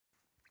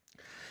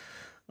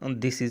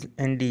This is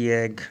Nd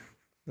YAG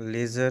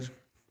laser.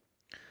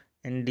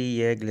 Nd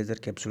YAG laser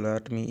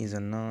capsulotomy is a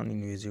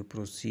non-invasive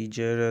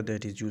procedure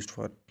that is used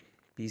for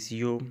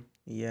PCO.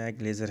 YAG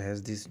laser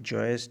has this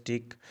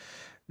joystick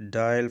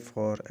dial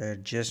for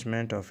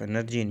adjustment of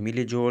energy in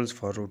millijoules.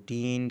 For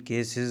routine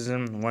cases,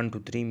 1 to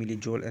 3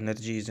 millijoule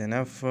energy is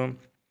enough.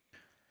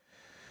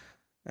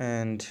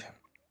 And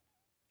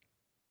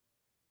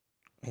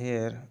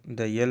here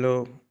the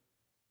yellow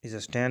is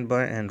a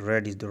standby and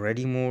red is the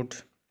ready mode.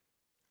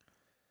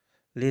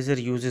 Laser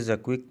uses a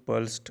quick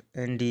pulsed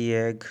Nd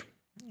YAG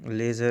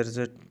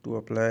lasers to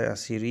apply a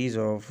series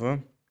of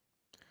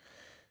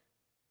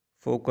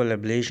focal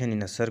ablation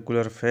in a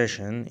circular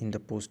fashion in the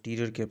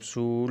posterior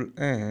capsule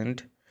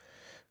and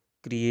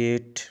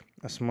create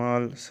a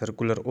small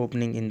circular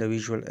opening in the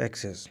visual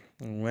axis.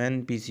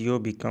 When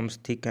PCO becomes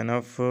thick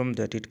enough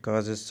that it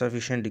causes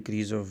sufficient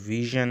decrease of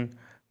vision,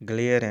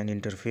 glare and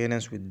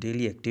interference with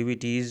daily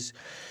activities,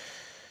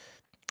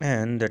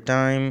 and the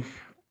time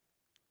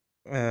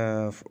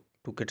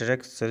to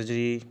cataract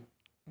surgery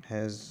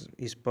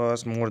is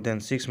past more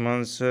than 6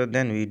 months,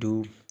 then we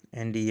do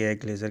Nd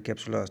YAG laser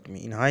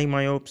capsulotomy. In high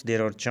myopes,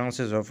 there are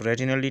chances of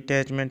retinal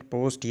detachment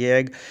post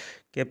YAG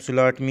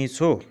capsulotomy,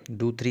 so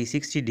do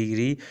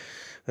 360-degree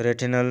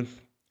retinal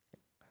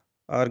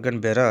organ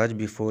barrage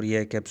before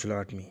YAG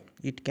capsulotomy.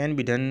 It can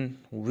be done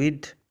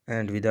with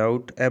and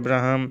without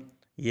ebrahim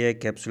YAG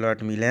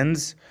capsulotomy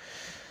lens.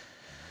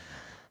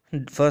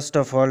 First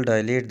of all,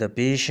 dilate the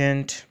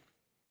patient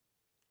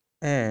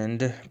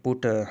and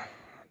put a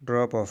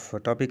drop of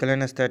topical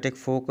anesthetic.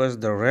 Focus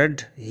the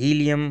red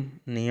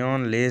helium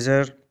neon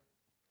laser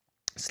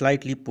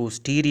slightly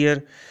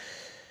posterior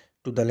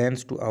to the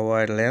lens to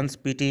avoid lens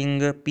pitting.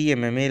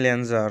 PMMA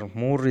lenses are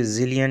more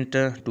resilient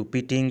to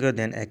pitting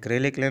than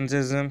acrylic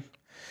lenses.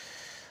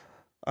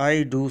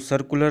 I do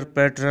circular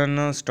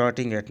pattern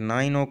starting at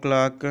 9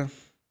 o'clock.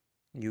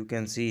 You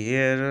can see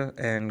here,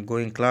 and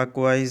going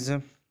clockwise.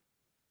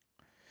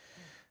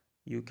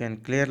 You can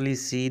clearly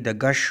see the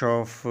gush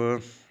of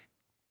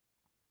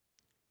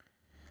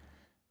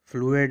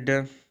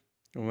fluid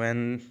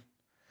when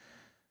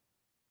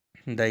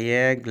the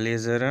YAG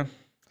laser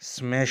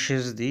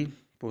smashes the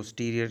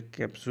posterior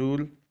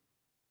capsule.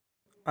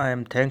 I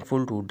am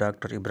thankful to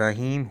Dr.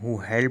 Ibrahim who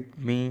helped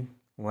me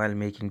while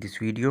making this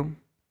video.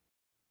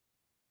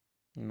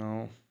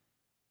 Now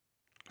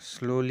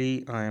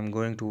slowly I am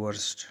going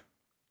towards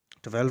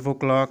 12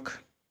 o'clock.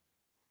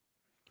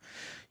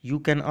 You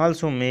can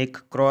also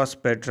make cross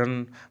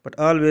pattern, but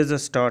always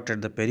start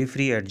at the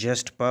periphery.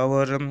 Adjust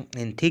power.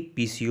 In thick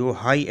PCO,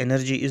 high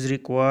energy is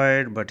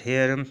required, but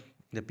here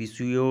the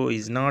PCO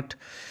is not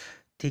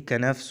thick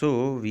enough,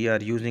 so we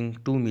are using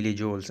 2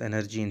 millijoules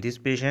energy in this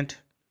patient.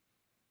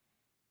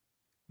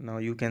 Now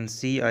you can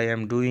see I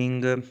am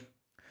doing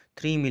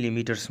 3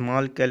 millimeter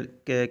small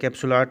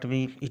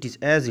capsulotomy. It is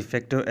as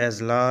effective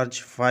as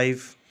large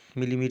 5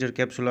 millimeter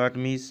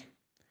capsulotomies.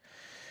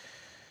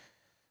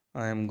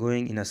 I am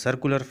going in a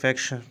circular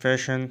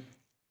fashion.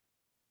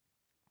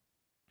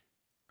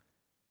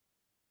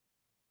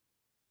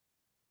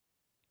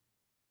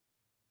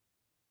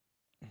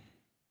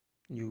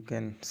 You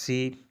can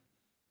see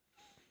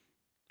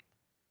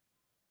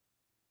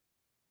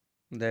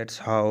that's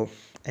how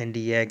Nd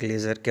YAG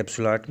laser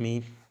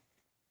capsulotomy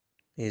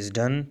is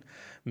done.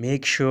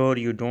 Make sure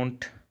you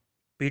don't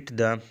pit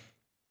the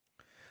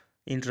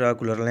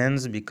intraocular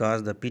lens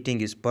because the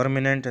pitting is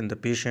permanent and the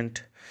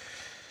patient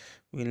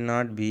will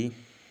not be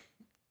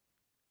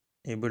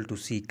able to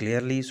see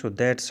clearly. So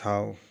that's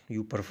how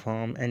you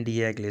perform Nd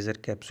YAG laser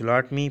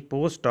capsulotomy.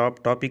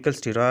 Post-op topical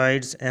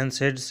steroids,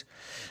 NSAIDs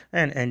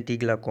and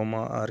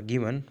anti-glaucoma are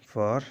given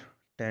for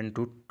 10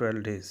 to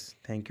 12 days.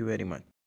 Thank you very much.